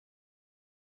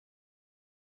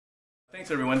Thanks,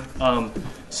 everyone.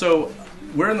 So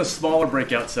we're in the smaller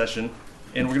breakout session,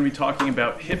 and we're going to be talking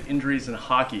about hip injuries in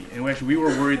hockey. And we were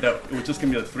worried that it was just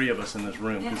going to be the three of us in this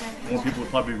room, because more people would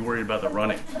probably be worried about the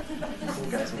running.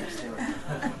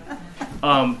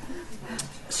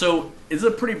 So this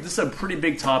is a pretty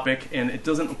big topic, and it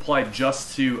doesn't apply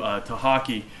just to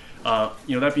hockey.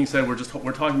 That being said, we're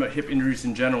talking about hip injuries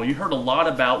in general. You heard a lot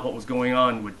about what was going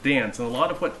on with dance, and a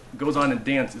lot of what goes on in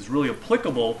dance is really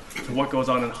applicable to what goes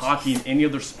on in hockey and any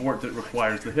other sport that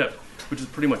requires the hip, which is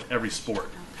pretty much every sport.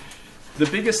 The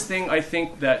biggest thing I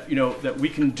think that we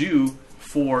can do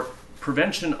for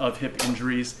prevention of hip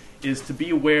injuries is to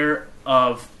be aware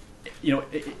of,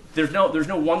 there's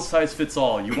no one size fits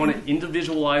all. You want to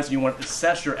individualize, you want to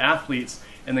assess your athletes,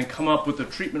 and then come up with a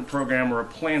treatment program or a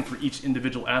plan for each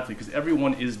individual athlete, because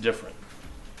everyone is different.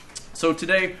 So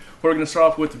today, what we're going to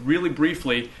start off with really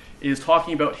briefly is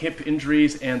talking about hip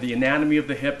injuries and the anatomy of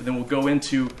the hip, and then we'll go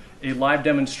into a live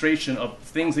demonstration of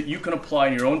things that you can apply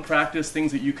in your own practice,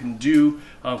 things that you can do,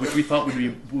 which we thought would be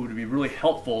really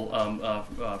helpful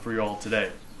for you all today.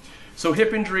 So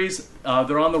hip injuries,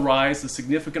 they're on the rise. A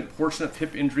significant portion of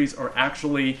hip injuries are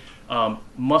actually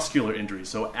muscular injuries,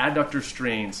 so adductor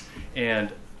strains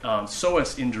and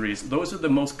psoas injuries. Those are the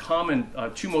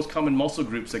two most common muscle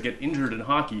groups that get injured in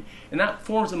hockey, and that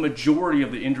forms a majority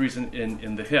of the injuries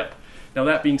in the hip. Now,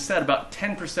 that being said, about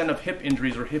 10% of hip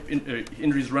injuries or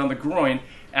injuries around the groin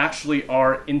actually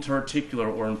are interarticular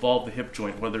or involve the hip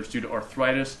joint, whether it's due to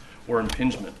arthritis or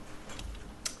impingement.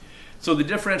 So the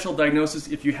differential diagnosis,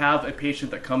 if you have a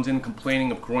patient that comes in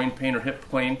complaining of groin pain or hip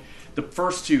pain, the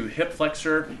first two, hip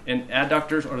flexor and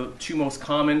adductors, are the two most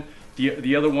common.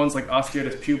 The other ones, like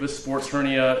osteitis pubis, sports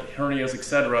hernias,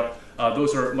 etc.,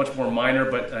 those are much more minor,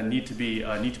 but need to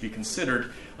be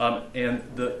considered. And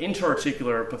the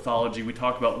interarticular pathology, we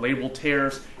talk about labral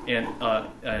tears and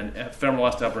femoral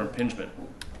acetabular impingement.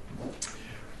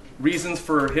 Reasons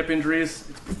for hip injuries,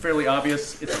 it's fairly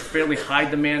obvious. It's a fairly high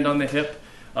demand on the hip.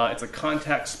 It's a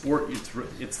contact sport.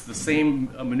 It's the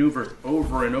same maneuvers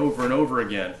over and over and over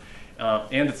again,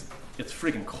 and it's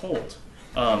freaking cold.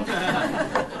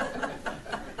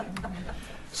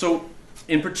 So,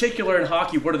 in particular in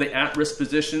hockey, what are the at-risk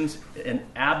positions? An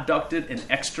abducted and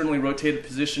externally rotated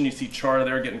position. You see Chara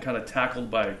there getting kind of tackled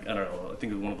by, I don't know, I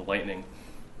think it was one of the Lightning,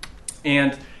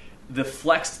 and the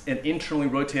flexed and internally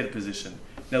rotated position.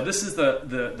 Now, this is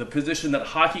the position that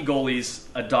hockey goalies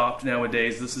adopt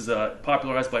nowadays. This is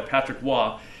popularized by Patrick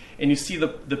Waugh. And you see the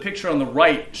picture on the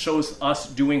right shows us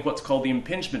doing what's called the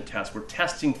impingement test. We're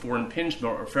testing for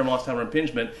impingement or femoral acetabular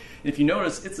impingement. And if you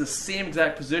notice, it's the same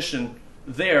exact position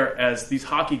there as these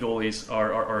hockey goalies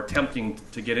are attempting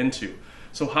to get into.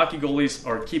 So hockey goalies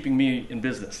are keeping me in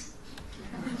business.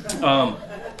 The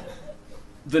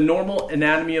normal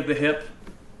anatomy of the hip,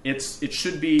 it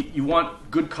should be, you want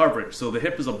good coverage. So the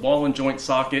hip is a ball and joint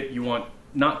socket. You want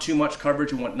not too much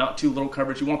coverage. You want not too little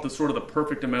coverage. You want the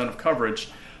perfect amount of coverage.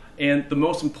 And the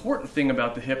most important thing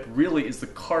about the hip really is the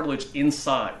cartilage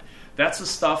inside. That's the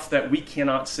stuff that we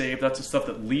cannot save. That's the stuff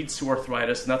that leads to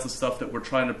arthritis, and that's the stuff that we're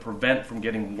trying to prevent from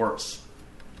getting worse.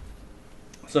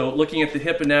 So looking at the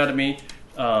hip anatomy,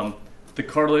 the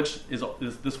cartilage is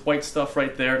this white stuff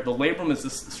right there. The labrum is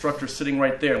this structure sitting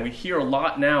right there. And we hear a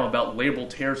lot now about labral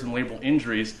tears and labral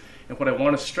injuries. And what I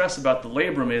want to stress about the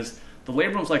labrum is the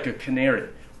labrum's like a canary.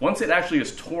 Once it actually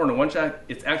is torn and once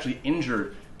it's actually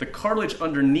injured, the cartilage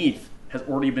underneath has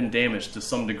already been damaged to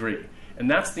some degree. And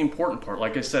that's the important part.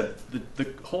 Like I said, the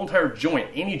whole entire joint,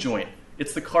 any joint,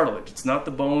 it's the cartilage. It's not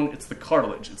the bone, it's the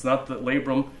cartilage. It's not the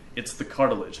labrum, it's the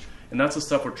cartilage. And that's the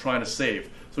stuff we're trying to save.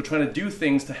 So trying to do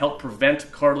things to help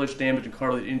prevent cartilage damage and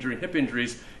cartilage injury, hip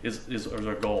injuries is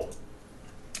our goal.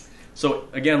 So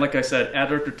again, like I said,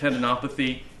 adductor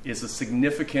tendinopathy is a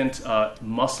significant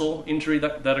muscle injury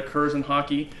that occurs in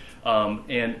hockey.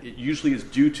 And it usually is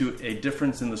due to a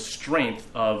difference in the strength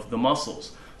of the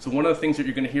muscles. So one of the things that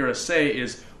you're going to hear us say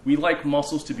is we like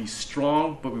muscles to be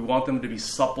strong, but we want them to be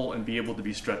supple and be able to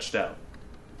be stretched out.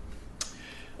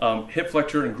 Hip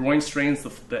flexor and groin strains, the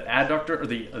adductor or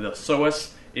the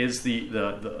psoas is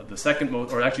the second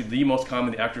most, or actually the most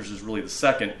common. The adductors is really the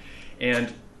second.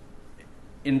 And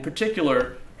in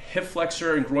particular, hip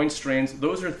flexor and groin strains,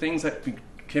 those are things that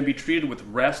can be treated with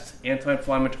rest,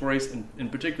 anti-inflammatories, and in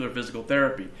particular physical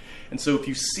therapy. And so if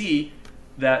you see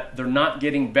that they're not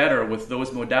getting better with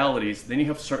those modalities, then you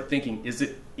have to start thinking, is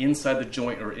it inside the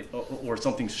joint or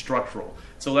something structural?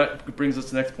 So that brings us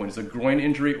to the next point. Is it a groin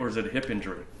injury or is it a hip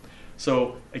injury?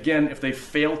 So again, if they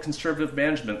fail conservative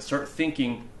management, start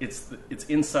thinking it's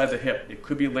inside the hip. It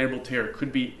could be a labral tear. It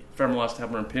could be femoral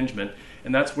acetabular impingement.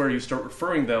 And that's where you start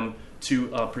referring them to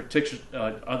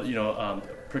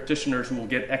practitioners who will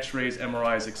get X-rays,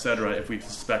 MRIs, etc. if we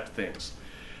suspect things.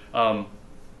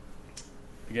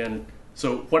 Again,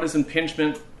 so what is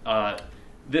impingement?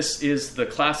 This is the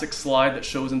classic slide that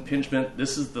shows impingement.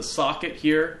 This is the socket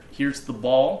here. Here's the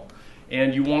ball.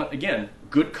 And you want, again,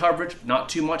 good coverage, not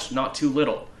too much, not too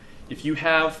little. If you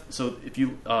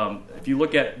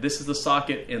look at, this is the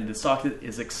socket, and the socket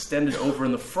is extended over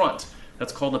in the front.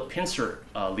 That's called a pincer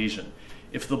lesion.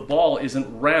 If the ball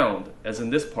isn't round, as in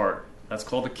this part, that's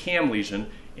called a cam lesion.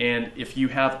 And if you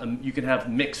have, you can have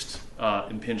mixed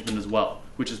impingement as well,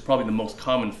 which is probably the most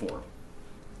common form.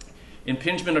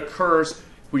 Impingement occurs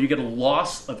where you get a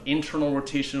loss of internal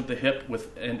rotation of the hip,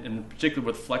 and in particular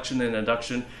with flexion and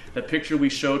adduction. That picture we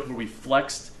showed where we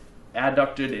flexed,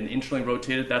 adducted, and internally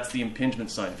rotated, that's the impingement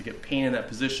sign. If you get pain in that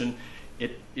position,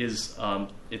 it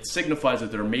signifies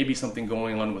that there may be something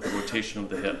going on with the rotation of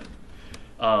the hip.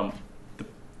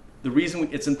 The reason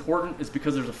it's important is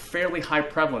because there's a fairly high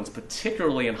prevalence,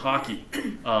 particularly in hockey,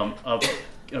 of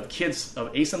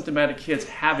asymptomatic kids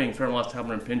having femoral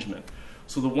acetabular impingement.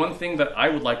 So the one thing that I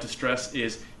would like to stress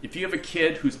is if you have a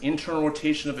kid whose internal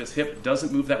rotation of his hip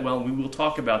doesn't move that well, and we will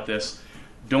talk about this,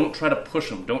 don't try to push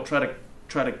them. Don't try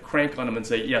to crank on them and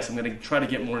say, yes, I'm going to try to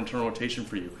get more internal rotation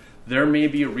for you. There may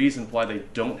be a reason why they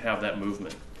don't have that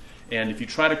movement. And if you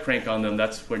try to crank on them,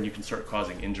 that's when you can start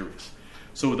causing injuries.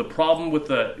 So the problem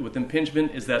with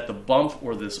impingement is that the bump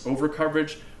or this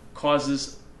overcoverage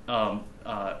causes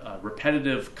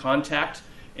repetitive contact,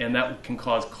 and that can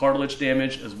cause cartilage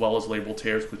damage as well as labral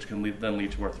tears, which can then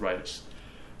lead to arthritis.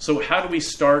 So how do we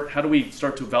start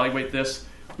to evaluate this?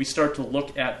 We start to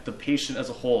look at the patient as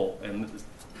a whole.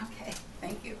 Okay,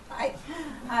 thank you. Hi,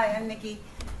 I'm Nikki,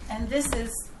 and this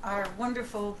is our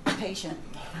wonderful patient.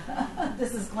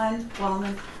 This is Glenn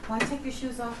Wellman. Want to take your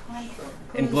shoes off, Glenn?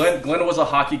 And Glenn was a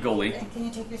hockey goalie. And can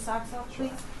you take your socks off,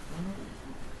 please?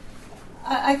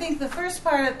 I think the first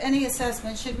part of any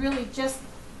assessment should really just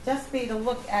be to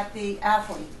look at the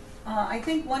athlete. I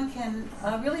think one can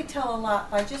really tell a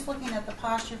lot by just looking at the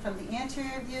posture from the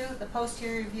anterior view, the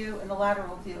posterior view, and the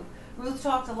lateral view. Ruth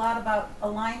talked a lot about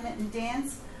alignment in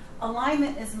dance.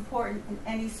 Alignment is important in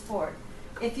any sport.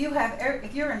 If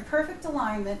you're in perfect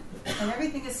alignment and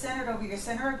everything is centered over your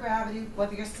center of gravity,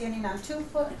 whether you're standing on 2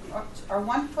 foot or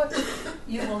 1 foot,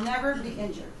 you will never be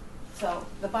injured. So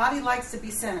the body likes to be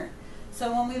centered.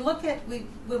 So when we look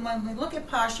at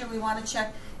posture, we want to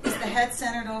check, is the head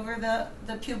centered over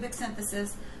the pubic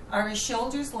symphysis? Are his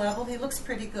shoulders level? He looks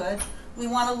pretty good. We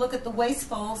want to look at the waist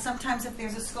fold. Sometimes if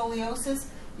there's a scoliosis,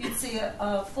 you'd see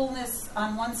a fullness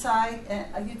on one side,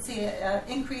 and you'd see an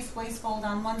increased waist fold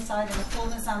on one side and a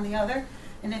fullness on the other.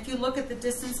 And if you look at the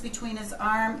distance between his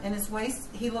arm and his waist,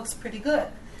 he looks pretty good.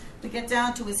 We get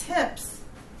down to his hips,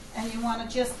 and you want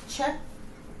to just check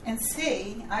and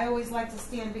see. I always like to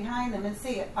stand behind them and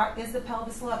see it. Is the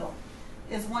pelvis level?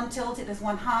 Is one tilted? Is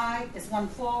one high? Is one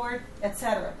forward?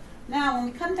 Etc. Now, when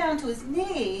we come down to his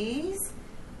knees,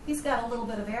 he's got a little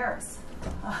bit of varus.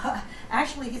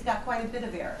 Actually, he's got quite a bit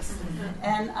of varus.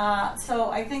 And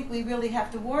so I think we really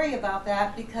have to worry about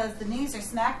that because the knees are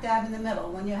smack dab in the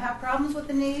middle. When you have problems with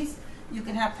the knees, you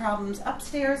can have problems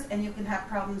upstairs and you can have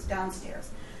problems downstairs.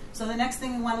 So the next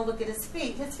thing we want to look at his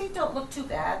feet. His feet don't look too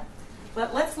bad,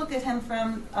 but let's look at him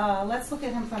from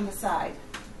the side.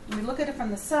 When we look at it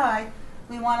from the side,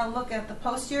 we want to look at the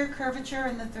posterior curvature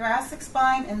in the thoracic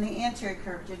spine and the anterior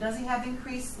curvature. Does he have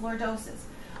increased lordosis?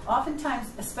 Oftentimes,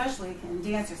 especially in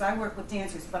dancers, I work with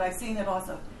dancers, but I've seen it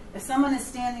also. If someone is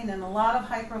standing in a lot of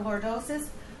hyperlordosis,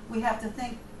 we have to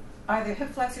think, are their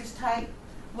hip flexors tight?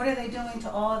 What are they doing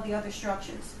to all of the other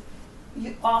structures?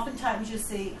 Oftentimes you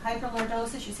see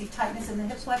hyperlordosis, you see tightness in the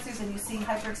hip flexors, and you see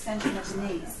hyperextension of the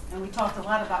knees. And we talked a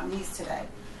lot about knees today.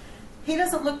 He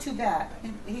doesn't look too bad.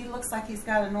 He looks like he's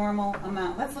got a normal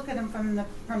amount. Let's look at him from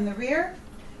the rear.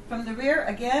 From the rear,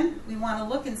 again, we want to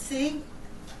look and see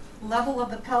level of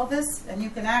the pelvis, and you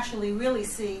can actually really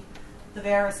see the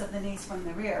varus of the knees from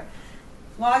the rear.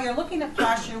 While you're looking at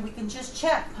posture, we can just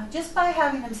check. Just by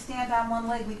having him stand on one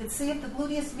leg, we can see if the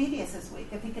gluteus medius is weak.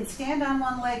 If he can stand on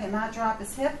one leg and not drop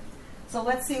his hip. So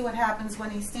let's see what happens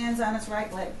when he stands on his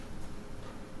right leg.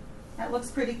 That looks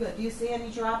pretty good. Do you see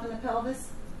any drop in the pelvis?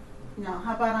 No.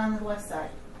 How about on the left side?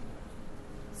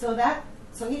 So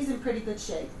he's in pretty good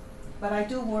shape. But I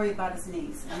do worry about his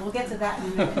knees, and we'll get to that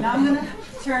in a minute. Now I'm going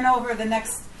to turn over the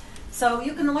next. So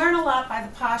you can learn a lot by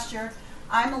the posture.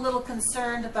 I'm a little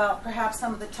concerned about perhaps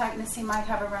some of the tightness he might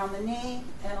have around the knee,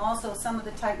 and also some of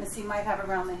the tightness he might have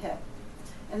around the hip.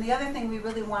 And the other thing we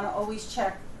really want to always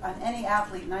check on any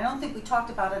athlete, and I don't think we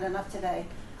talked about it enough today,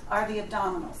 are the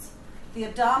abdominals. The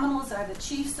abdominals are the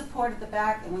chief support at the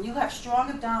back, and when you have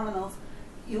strong abdominals,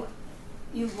 you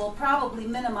will probably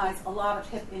minimize a lot of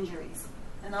hip injuries.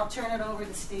 And I'll turn it over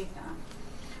to Steve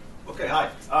now. Okay, hi.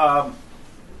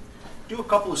 Do a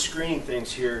couple of screening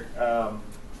things here.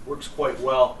 Works quite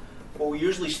well. What we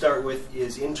usually start with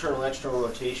is internal and external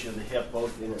rotation of the hip,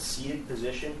 both in a seated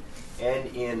position and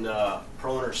in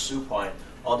prone or supine.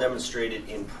 I'll demonstrate it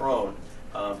in prone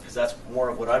because that's more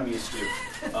of what I'm used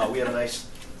to. We had a nice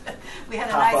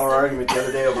half-hour argument the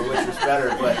other day over which was better,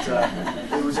 but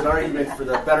it was an argument for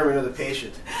the betterment of the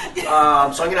patient. So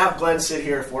I'm going to have Glenn sit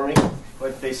here for me. Go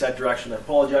ahead and face that direction. I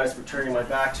apologize for turning my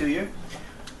back to you.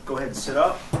 Go ahead and sit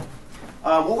up.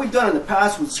 What we've done in the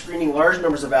past with screening large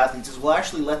numbers of athletes is we'll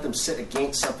actually let them sit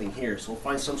against something here. So we'll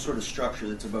find some sort of structure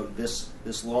that's about this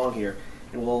long here,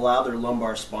 and we'll allow their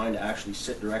lumbar spine to actually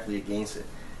sit directly against it.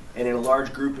 And in a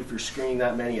large group, if you're screening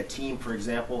that many, a team, for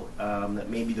example, that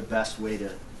may be the best way to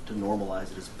normalize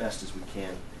it as best as we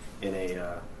can in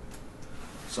a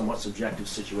somewhat subjective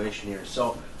situation here.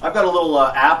 So I've got a little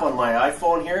app on my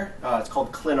iPhone here. It's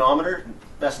called Clinometer.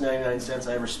 Best 99 cents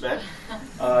I ever spent.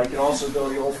 You can also go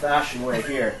the old-fashioned way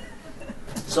here.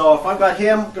 So if I've got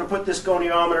him, I'm going to put this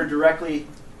goniometer directly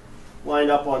lined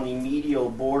up on the medial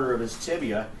border of his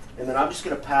tibia, and then I'm just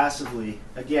going to passively,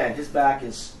 again, his back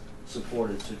is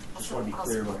supported, so just want to be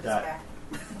clear about that.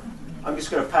 I'm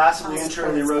just going to passively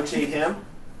internally rotate him.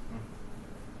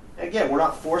 And again, we're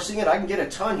not forcing it. I can get a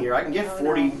ton here. I can get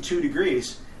 42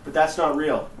 degrees, but that's not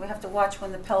real. We have to watch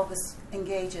when the pelvis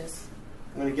engages.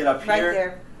 I'm going to get up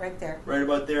here. Right there. Right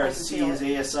about there. I see his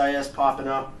it. ASIS popping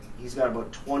up. He's got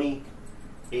about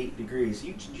 28 degrees.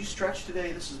 Did you stretch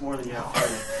today? This is more than you have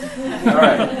Friday. All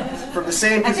right. From the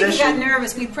same position. I think he got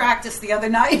nervous. We practiced the other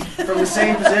night. From the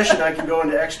same position, I can go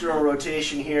into external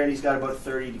rotation here, and he's got about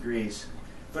 30 degrees.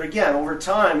 But again, over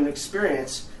time and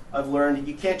experience, I've learned that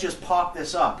you can't just pop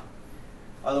this up.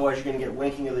 Otherwise, you're going to get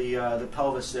winking of the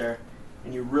pelvis there,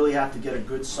 and you really have to get a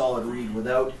good solid read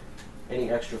without any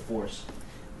extra force.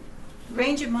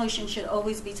 Range of motion should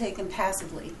always be taken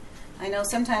passively. I know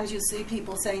sometimes you see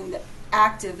people saying that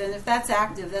active, and if that's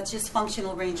active, that's just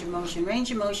functional range of motion. Range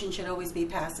of motion should always be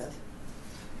passive.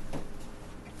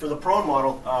 For the prone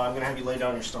model, I'm going to have you lay down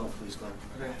on your stomach, please, Glenn.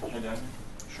 Okay, lay down.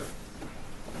 Sure.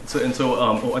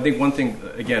 So I think one thing,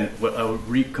 again, what I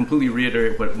would completely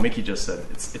reiterate what Mickey just said.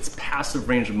 It's passive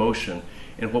range of motion,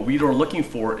 and what we are looking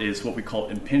for is what we call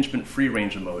impingement-free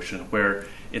range of motion, where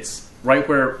it's right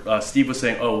where Steve was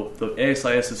saying, oh, the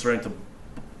ASIS is starting to,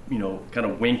 kind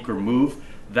of wink or move.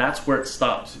 That's where it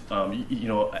stops.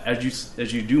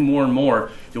 As you do more and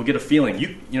more, you'll get a feeling.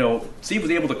 Steve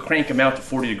was able to crank him out to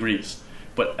 40 degrees,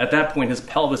 but at that point, his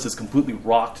pelvis is completely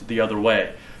rocked the other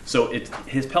way. So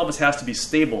his pelvis has to be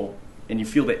stable, and you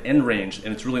feel the end range,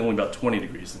 and it's really only about 20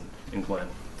 degrees in Glenn.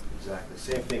 Exactly.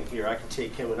 Same thing here. I can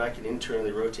take him and I can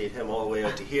internally rotate him all the way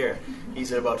out to here.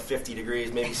 He's at about 50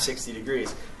 degrees, maybe 60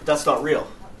 degrees. But that's not real.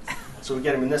 So we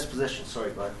get him in this position.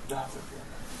 Sorry, bud.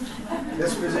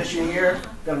 This position here,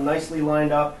 got him nicely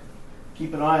lined up.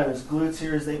 Keep an eye on his glutes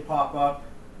here as they pop up.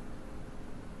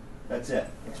 That's it.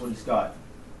 That's what he's got.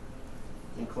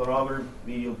 Inclinometer,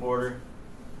 medial border,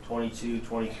 22,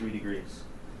 23 degrees.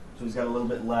 So he's got a little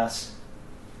bit less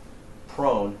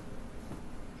prone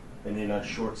and in a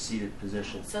short-seated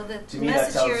position. So the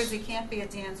message here is he can't be a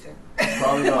dancer.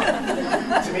 Probably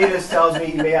not. To me, this tells me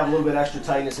he may have a little bit extra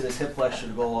tightness in his hip flexor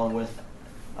to go along with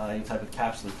any type of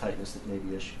capsular tightness that may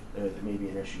be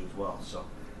an issue as well. So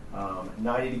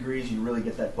 90 degrees, you really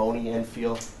get that bony end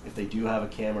feel. If they do have a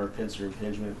cam or a pincer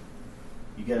impingement,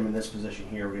 you get them in this position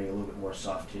here, we're getting a little bit more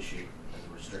soft tissue as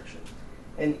a restriction.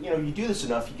 And you do this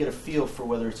enough, you get a feel for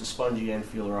whether it's a spongy end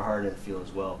feel or a hard end feel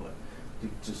as well. But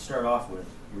to start off with,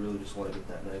 you really just want to get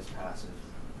that nice passive.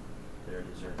 There it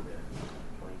is right there,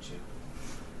 22.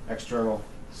 External,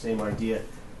 same idea.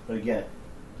 But again,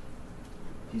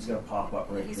 he's going to pop up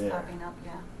right there. He's popping up,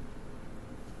 yeah.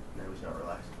 No, he's not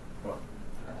relaxed. Come on.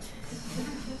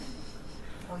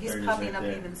 Oh, he's popping up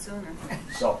even sooner.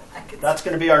 So that's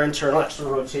going to be our internal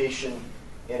external rotation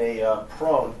in a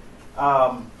prone.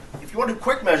 If you want to do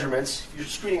quick measurements, if you're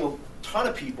screening a ton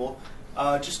of people,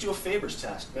 just do a Faber's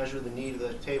test. Measure the knee to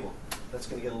the table. That's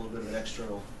going to get a little bit of an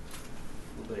external,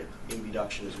 a little bit of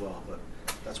abduction as well. But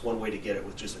that's one way to get it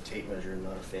with just a tape measure and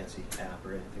not a fancy app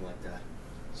or anything like that.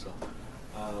 So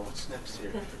what's next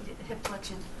here? Hip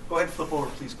flexion. Go ahead and flip over,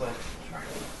 please, Glenn.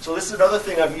 So this is another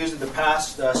thing I've used in the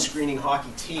past, screening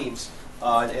hockey teams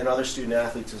and other student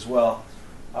athletes as well.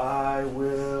 I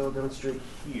will demonstrate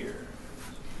here.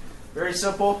 Very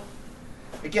simple.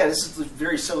 Again, this is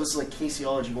very simple. This is like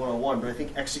kinesiology 101, but I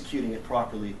think executing it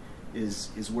properly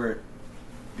is where it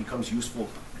becomes useful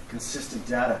consistent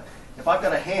data. If I've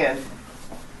got a hand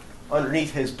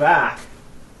underneath his back,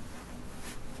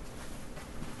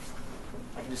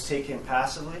 I can just take him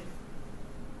passively.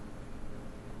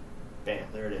 Bam,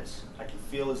 there it is. I can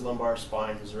feel his lumbar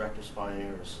spine, his erector spine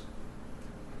area, his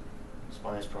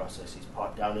spinous process. He's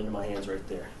popped down into my hands right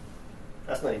there.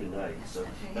 That's not even 90, so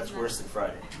that's worse than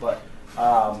Friday. But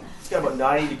it's got about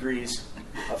 90 degrees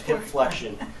of hip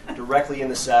flexion directly in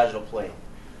the sagittal plane.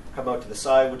 Come out to the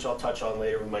side, which I'll touch on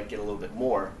later. We might get a little bit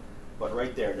more. But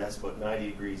right there, that's about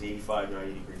 90 degrees, 85,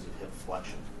 90 degrees of hip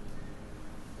flexion.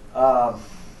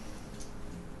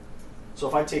 So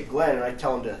if I take Glenn and I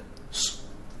tell him to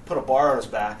put a bar on his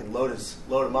back and load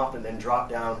him up and then drop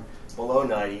down below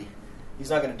 90, he's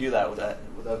not going to do that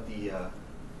without the.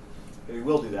 He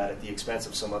will do that at the expense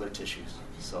of some other tissues.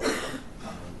 So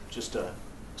just a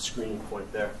screening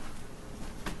point there.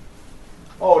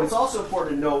 Oh, and it's also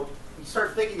important to note, you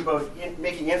start thinking about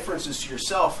making inferences to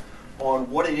yourself on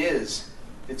what it is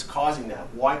that's causing that.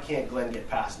 Why can't Glenn get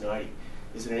past 90?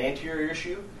 Is it an anterior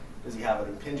issue? Does he have an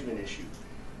impingement issue?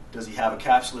 Does he have a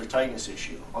capsular tightness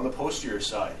issue? On the posterior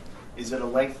side, is it a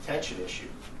length tension issue?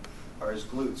 Or his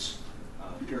glutes,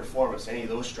 piriformis, any of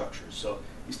those structures? So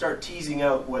you start teasing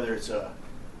out whether it's a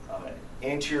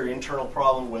anterior internal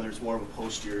problem, whether it's more of a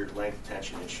posterior length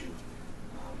tension issue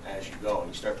as you go. And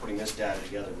you start putting this data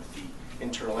together with the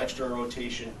internal external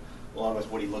rotation, along with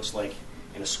what he looks like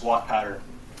in a squat pattern.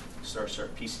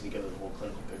 Start piecing together the whole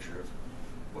clinical picture of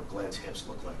what Glenn's hips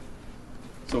look like.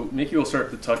 So Mickey will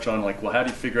start to touch on, like, well, how do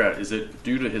you figure out, is it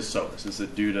due to his psoas? Is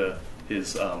it due to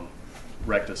his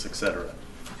rectus, etc.?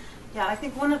 Yeah, I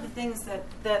think one of the things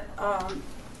that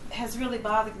has really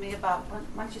bothered me about,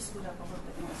 why don't you scoot up a little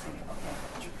bit more,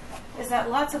 okay, is that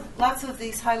lots of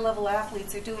these high-level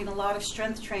athletes are doing a lot of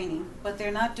strength training, but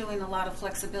they're not doing a lot of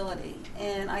flexibility.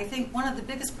 And I think one of the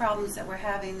biggest problems that we're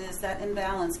having is that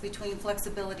imbalance between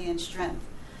flexibility and strength.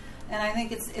 And I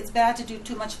think it's bad to do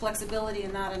too much flexibility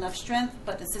and not enough strength,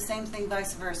 but it's the same thing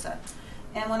vice versa.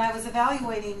 And when I was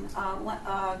evaluating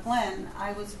Glenn,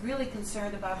 I was really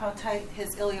concerned about how tight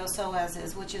his iliopsoas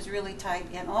is, which is really tight,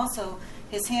 and also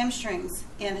his hamstrings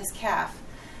and his calf.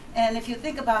 And if you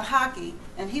think about hockey,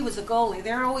 and he was a goalie,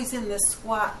 they're always in this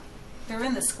squat. They're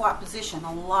in the squat position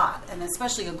a lot, and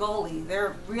especially a goalie,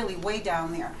 they're really way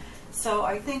down there. So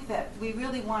I think that we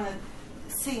really want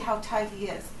to see how tight he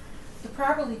is. To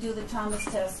properly do the Thomas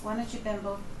test, why don't you bend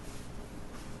both?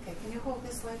 Okay, can you hold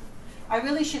this leg? I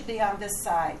really should be on this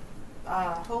side.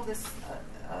 Hold this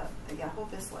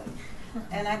leg.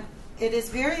 And it is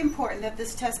very important that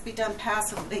this test be done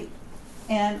passively.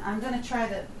 And I'm going to try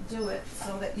to do it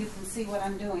so that you can see what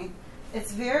I'm doing.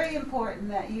 It's very important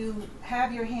that you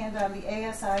have your hand on the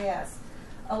ASIS.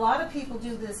 A lot of people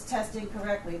do this test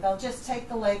incorrectly. They'll just take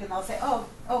the leg and they'll say, oh,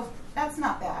 that's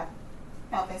not bad.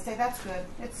 No, they say that's good.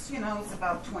 It's, it's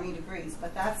about 20 degrees,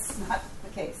 but that's not the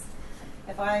case.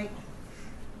 If I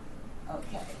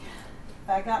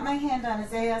got my hand on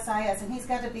his ASIS, and he's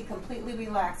got to be completely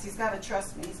relaxed. He's got to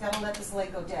trust me. He's got to let this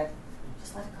leg go dead.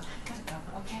 Just let it go. Let it go.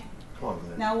 Okay? Come on,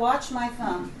 Glenn. Now watch my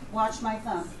thumb. Watch my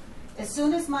thumb. As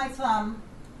soon as my thumb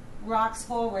rocks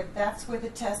forward, that's where the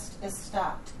test is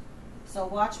stopped. So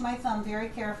watch my thumb very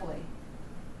carefully.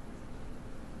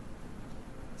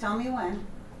 Tell me when.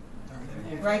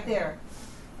 Right there.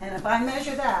 And if I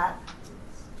measure that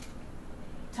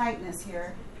tightness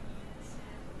here,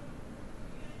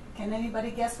 can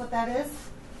anybody guess what that is?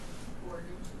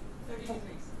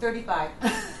 35.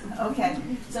 Okay.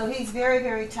 So he's very,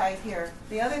 very tight here.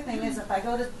 The other thing is, if I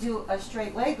go to do a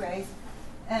straight leg raise,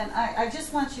 and I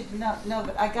just want you to know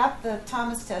that I got the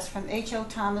Thomas test from H.O.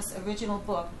 Thomas' original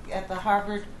book at the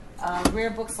Harvard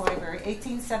Rare Books Library,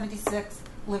 1876,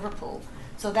 Liverpool.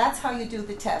 So that's how you do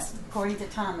the test, according to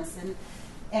Thomas.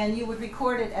 And you would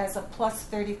record it as a plus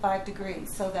 35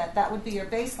 degrees, so that would be your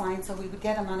baseline, so we would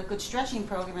get him on a good stretching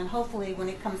program, and hopefully when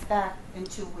he comes back in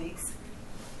 2 weeks,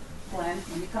 Glenn,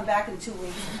 when you come back in 2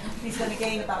 weeks, he's going to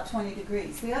gain about 20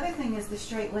 degrees. The other thing is the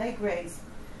straight leg raise.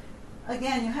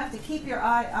 Again, you have to keep your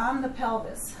eye on the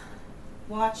pelvis.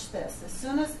 Watch this. As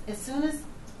soon as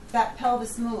that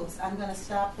pelvis moves, I'm going to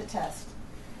stop the test.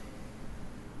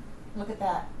 Look at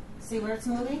that. See where it's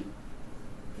moving?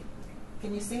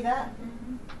 Can you see that?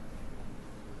 Mm-hmm.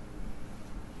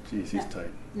 Geez, he's tight.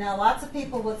 Now, lots of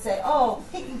people would say, oh,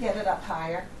 he can get it up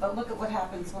higher, but look at what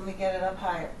happens when we get it up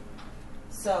higher.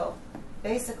 So,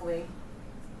 basically,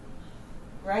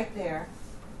 right there,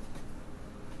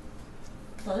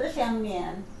 so this young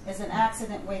man is an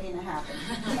accident waiting to happen,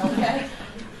 okay?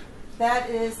 That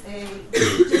is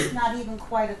just not even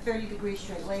quite a 30-degree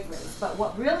straight leg raise. But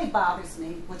what really bothers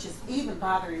me, which is even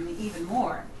bothering me even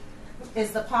more,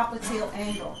 is the popliteal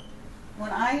angle.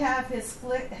 when I have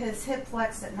his hip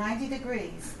flexed at 90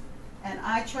 degrees and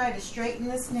I try to straighten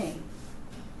this knee,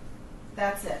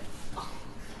 that's it.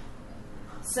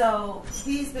 So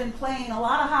he's been playing a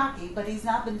lot of hockey, but he's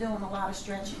not been doing a lot of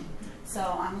stretching.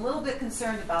 So I'm a little bit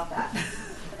concerned about that.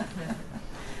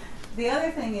 The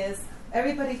other thing is,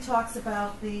 everybody talks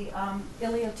about the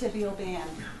iliotibial band,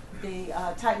 the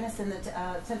tightness in the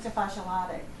tensor fasciae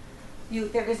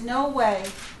latae. There is no way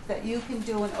that you can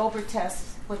do an Ober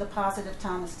test with a positive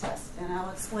Thomas test, and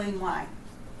I'll explain why.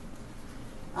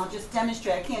 I'll just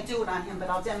demonstrate. I can't do it on him, but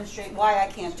I'll demonstrate why I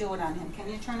can't do it on him. Can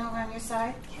you turn over on your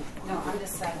side? No, on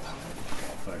this side.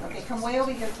 Okay, come way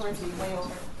over here towards me, way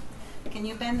over. Can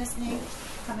you bend this knee?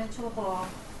 Come into a ball.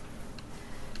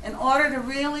 In order to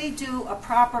really do a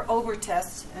proper Ober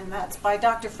test, and that's by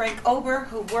Dr. Frank Ober,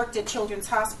 who worked at Children's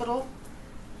Hospital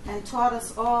and taught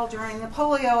us all during the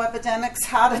polio epidemics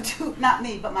how to do, not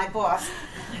me, but my boss,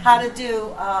 how to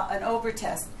do an Ober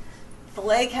test. The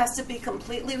leg has to be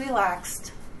completely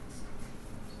relaxed.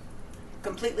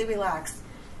 Completely relaxed.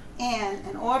 And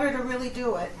in order to really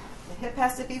do it, the hip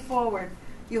has to be forward.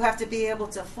 You have to be able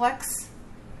to flex,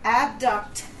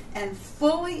 abduct, and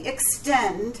fully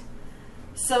extend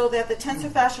so that the tensor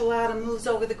fasciae latae moves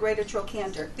over the greater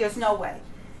trochanter. There's no way.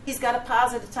 He's got a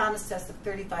positive Thomas test of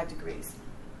 35 degrees.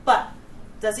 But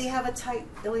does he have a tight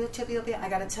iliotibial band? I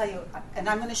got to tell you, and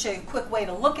I'm going to show you a quick way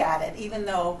to look at it, even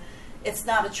though it's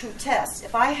not a true test.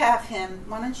 If I have him,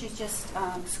 why don't you just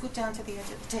scoot down to the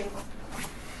edge of the table?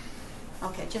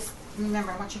 Okay, just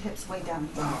remember, I want your hips way down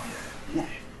here. Yeah.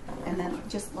 And then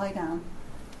just lie down.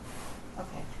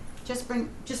 Okay. Just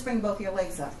bring both your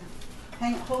legs up.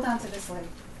 Hold on to this leg.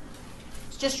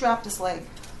 Just drop this leg.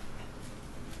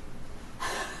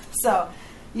 So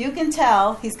you can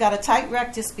tell he's got a tight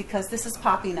rectus because this is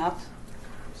popping up.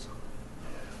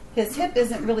 His hip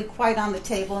isn't really quite on the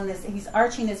table, and he's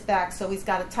arching his back, so he's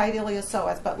got a tight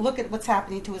iliopsoas. But look at what's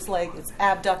happening to his leg. It's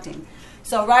abducting.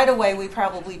 So right away, we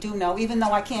probably do know, even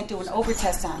though I can't do an Ober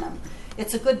test on him,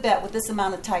 it's a good bet with this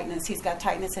amount of tightness. He's got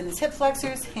tightness in his hip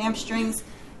flexors, hamstrings,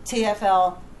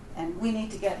 TFL, and we need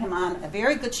to get him on a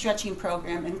very good stretching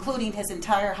program, including his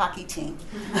entire hockey team.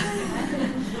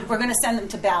 We're going to send them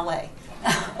to ballet.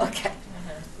 Okay.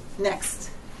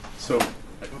 Next. So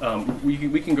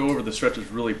we can go over the stretches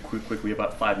really quickly,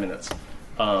 about 5 minutes.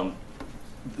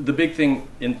 The big thing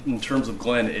in terms of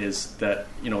Glenn is that,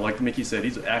 like Mickey said,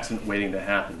 he's an accident waiting to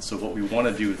happen. So what we want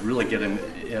to do is really get him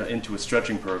into a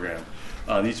stretching program.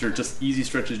 These are just easy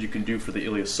stretches you can do for the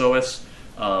iliopsoas,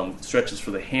 stretches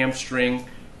for the hamstring,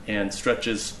 and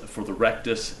stretches for the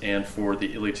rectus and for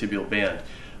the iliotibial band.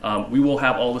 We will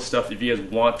have all this stuff. If you guys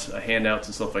want handouts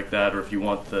and stuff like that, or if you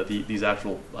want these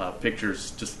actual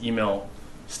pictures, just email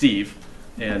Steve,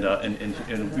 and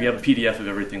we have a PDF of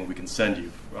everything we can send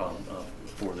you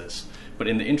for this. But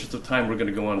in the interest of time, we're going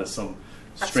to go on to some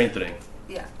strengthening.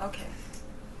 Yeah, okay.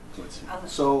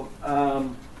 So,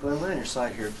 Glenn, lay on your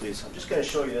side here, please. I'm just going to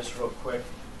show you this real quick.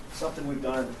 Something we've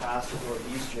done in the past with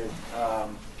Northeastern.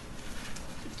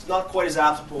 It's not quite as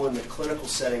applicable in the clinical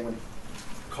setting when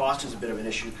cost is a bit of an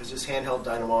issue, because this handheld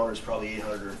dynamometer is probably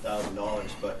 $800 or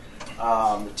 $1,000. But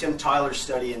the Tim Tyler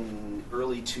study in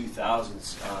early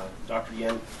 2000s, Dr.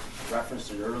 Yen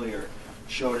referenced it earlier,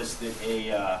 showed us that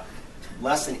a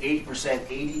less than 80%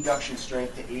 adduction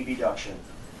strength to abduction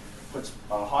puts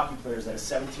hockey players at a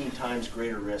 17 times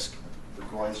greater risk for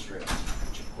groin strains,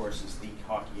 which of course is the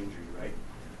hockey injury,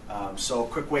 right? So a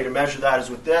quick way to measure that is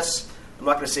with this. I'm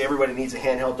not going to say everybody needs a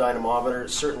handheld dynamometer.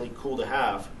 It's certainly cool to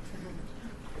have.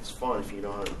 It's fun if you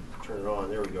know how to turn it on.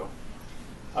 There we go.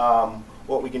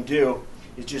 What we can do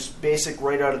is just basic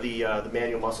right out of the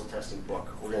manual muscle testing book.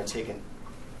 We're going to take an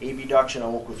abduction. I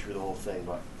won't go through the whole thing,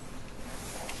 but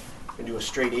you can do a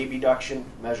straight abduction,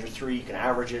 measure 3. You can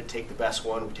average it, take the best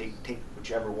one, take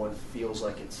whichever one feels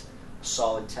like it's a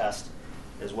solid test,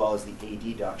 as well as the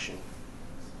adduction.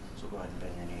 So go ahead and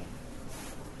bend your knee.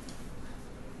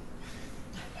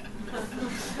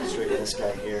 Straight to this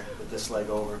guy here, put this leg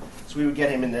over. So we would get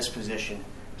him in this position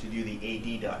to do the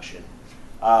adduction.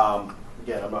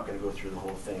 Again, I'm not going to go through the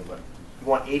whole thing, but we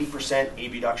want 80%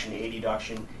 abduction to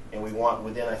adduction, and we want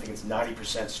within, I think it's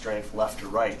 90% strength left to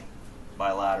right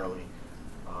bilaterally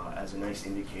as a nice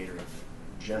indicator of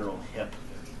general hip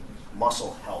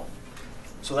muscle health.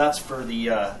 So that's for the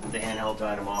handheld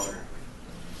dynamometer.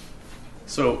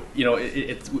 So,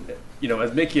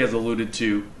 as Mickey has alluded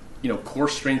to, core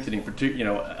strengthening,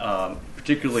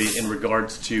 particularly in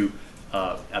regards to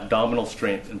abdominal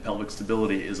strength and pelvic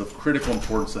stability, is of critical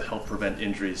importance to help prevent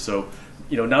injuries. So,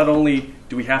 not only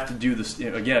do we have to do this,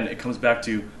 again, it comes back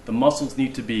to the muscles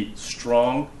need to be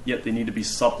strong, yet they need to be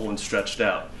supple and stretched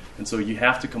out. And so you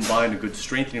have to combine a good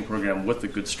strengthening program with a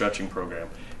good stretching program.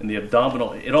 And the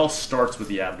abdominal, it all starts with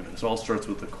the abdomen. It all starts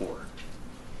with the core.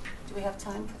 Do we have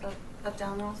time for the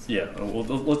abdominals? Yeah, well,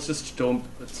 let's just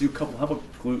let's do a couple. How about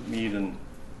glute med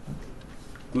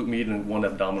and one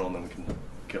abdominal, and then we can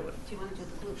kill it. Do you want to do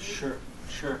the glute med?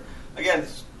 Sure. Again,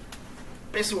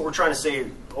 basically what we're trying to say,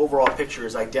 overall picture,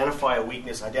 is identify a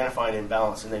weakness, identify an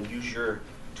imbalance, and then use your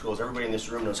tools. Everybody in this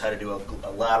room knows how to do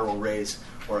a lateral raise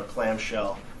or a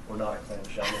clamshell, or not a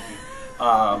clamshell, maybe.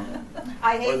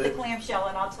 I hate the clamshell,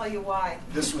 and I'll tell you why.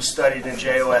 This was studied in a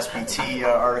JOSPT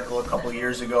article a couple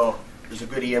years ago. There's a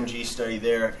good EMG study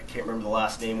there. I can't remember the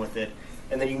last name with it.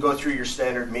 And then you can go through your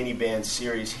standard mini band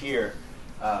series here.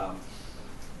 Band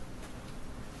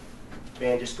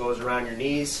just goes around your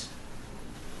knees.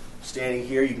 Standing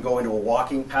here, you can go into a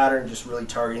walking pattern, just really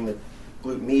targeting the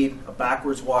glute med, a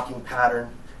backwards walking pattern,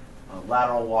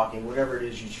 lateral walking, whatever it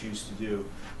is you choose to do.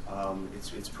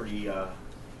 It's pretty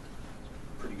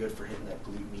good for hitting that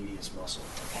glute medius muscle.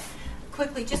 Okay.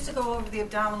 Quickly, just to go over the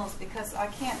abdominals, because I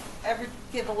can't ever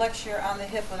give a lecture on the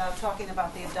hip without talking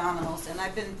about the abdominals, and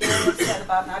I've been very upset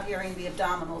about not hearing the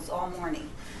abdominals all morning.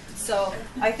 So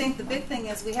I think the big thing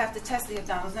is we have to test the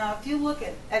abdominals. Now, if you look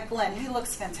at Glenn, he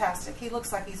looks fantastic. He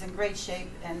looks like he's in great shape,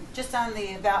 and just on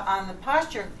the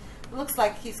posture, it looks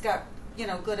like he's got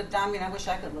good abdomen. I wish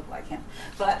I could look like him.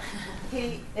 But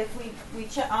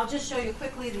I'll just show you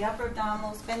quickly the upper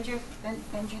abdominals. Bend your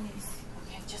knees.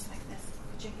 Okay, just like this.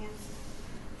 Put your hands.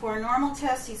 For a normal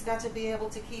test, he's got to be able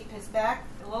to keep his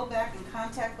low back in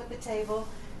contact with the table.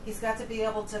 He's got to be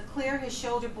able to clear his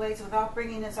shoulder blades without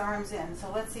bringing his arms in.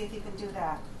 So let's see if he can do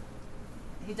that.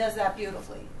 He does that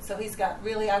beautifully. So he's got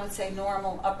really, I would say,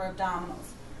 normal upper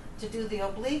abdominals. To do the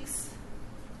obliques,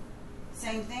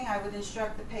 same thing. I would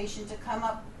instruct the patient to come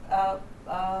up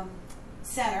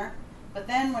center, but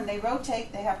then when they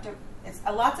rotate, they have to,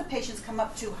 lots of patients come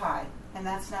up too high, and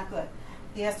that's not good.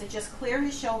 He has to just clear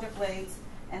his shoulder blades,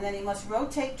 and then he must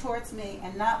rotate towards me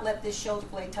and not let this shoulder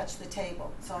blade touch the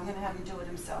table. So I'm going to have him do it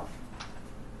himself.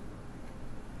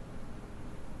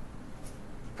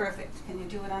 Perfect. Can you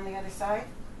do it on the other side?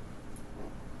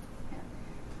 Yeah.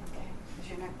 Okay. Is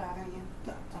your neck bothering you?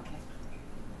 No. Okay.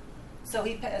 So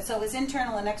his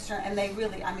internal and external, and they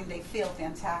really, they feel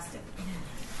fantastic.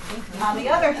 On the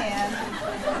other hand,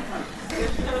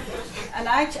 and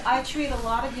I treat a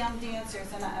lot of young dancers,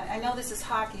 and I know this is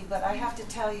hockey, but I have to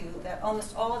tell you that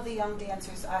almost all of the young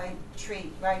dancers I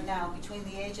treat right now between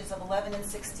the ages of 11 and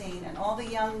 16, and all the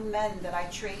young men that I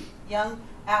treat, young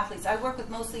athletes, I work with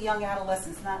mostly young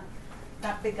adolescents, not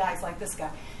big guys like this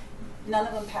guy. None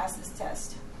of them pass this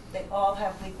test. They all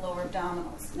have weak lower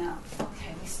abdominals. Now,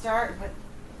 okay, we start with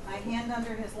my hand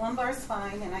under his lumbar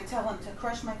spine, and I tell him to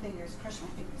crush my fingers, that's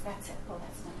it. Oh,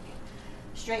 that's not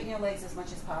good. Straighten your legs as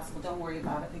much as possible. Don't worry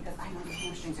about it, because I know the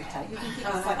hamstrings are tight. You can keep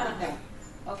it like that.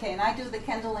 Okay, and I do the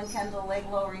Kendall and Kendall leg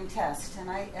lowering test,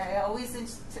 and I always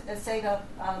say to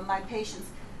my patients,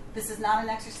 this is not an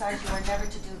exercise. You are never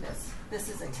to do this. This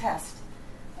is a test.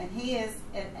 And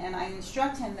and I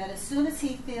instruct him that as soon as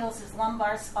he feels his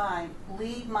lumbar spine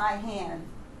leave my hand,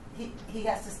 he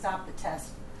has to stop the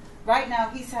test. Right now,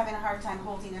 he's having a hard time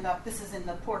holding it up. This is in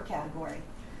the poor category.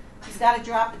 He's got to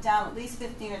drop it down at least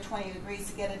 15 or 20 degrees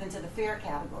to get it into the fair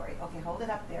category. Okay, hold it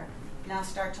up there. Now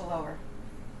start to lower.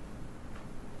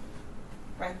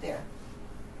 Right there.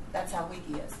 That's how weak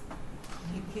he is.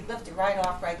 He lifted right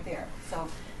off right there. So,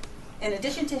 in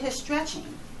addition to his stretching,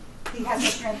 he has to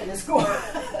strengthen his core.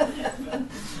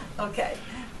 Okay.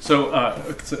 So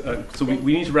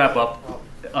we need to wrap up.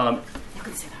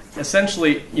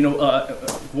 Essentially,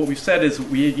 what we've said is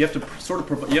you have to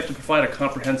provide a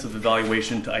comprehensive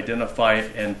evaluation to identify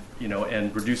and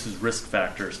reduces risk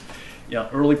factors.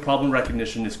 Early problem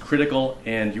recognition is critical,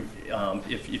 and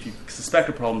if you suspect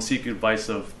a problem, seek advice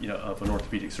of an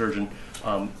orthopedic surgeon.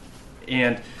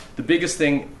 And the biggest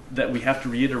thing that we have to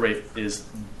reiterate is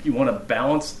you want to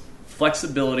balance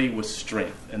flexibility with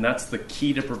strength, and that's the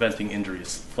key to preventing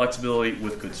injuries. Flexibility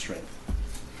with good strength.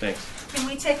 Thanks. Can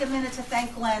we take a minute to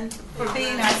thank Glenn for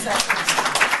being our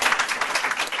secretary?